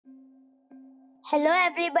Hello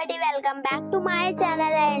everybody, welcome back to my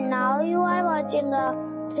channel and now you are watching a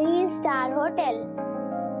 3-star hotel.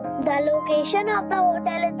 The location of the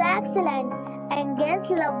hotel is excellent and guests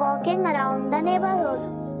love walking around the neighborhood.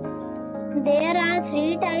 There are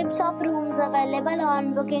 3 types of rooms available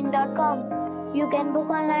on booking.com. You can book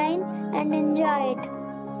online and enjoy it.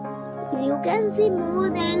 You can see more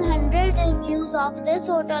than 100 reviews of this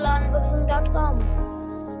hotel on booking.com.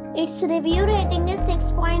 Its review rating is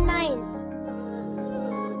 6.9.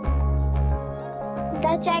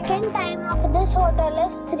 The check-in time of this hotel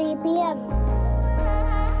is 3 p.m.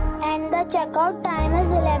 and the check-out time is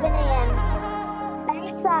 11 a.m.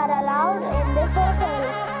 Pets are allowed in this hotel.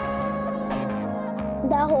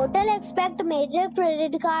 The hotel accepts major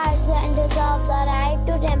credit cards and reserves the right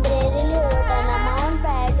to temporarily hold an amount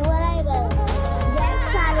prior to arrival.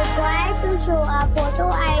 Guests are required to show a photo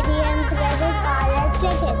ID and credit card at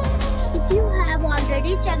check-in. If you have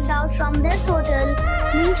already checked out from this hotel,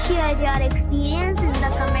 please share your experience in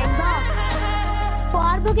the comment box.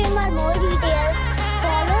 For booking or more details,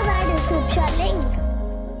 follow the description link.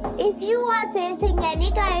 If you are facing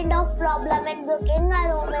any kind of problem in booking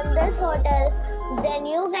a room in this hotel, then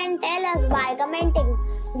you can tell us by commenting.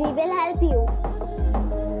 We will help you.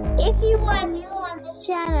 If you are new on this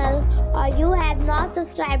channel or you have not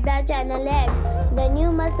subscribed our channel yet, then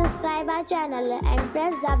you must subscribe our channel and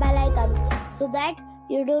press the bell icon so that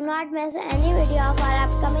you do not miss any video of our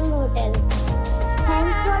upcoming hotel.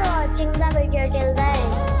 Thanks for watching the video till the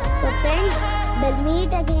end. So friends, we'll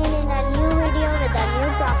meet again in a new video with a new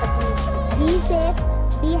property. Be safe,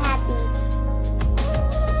 be happy.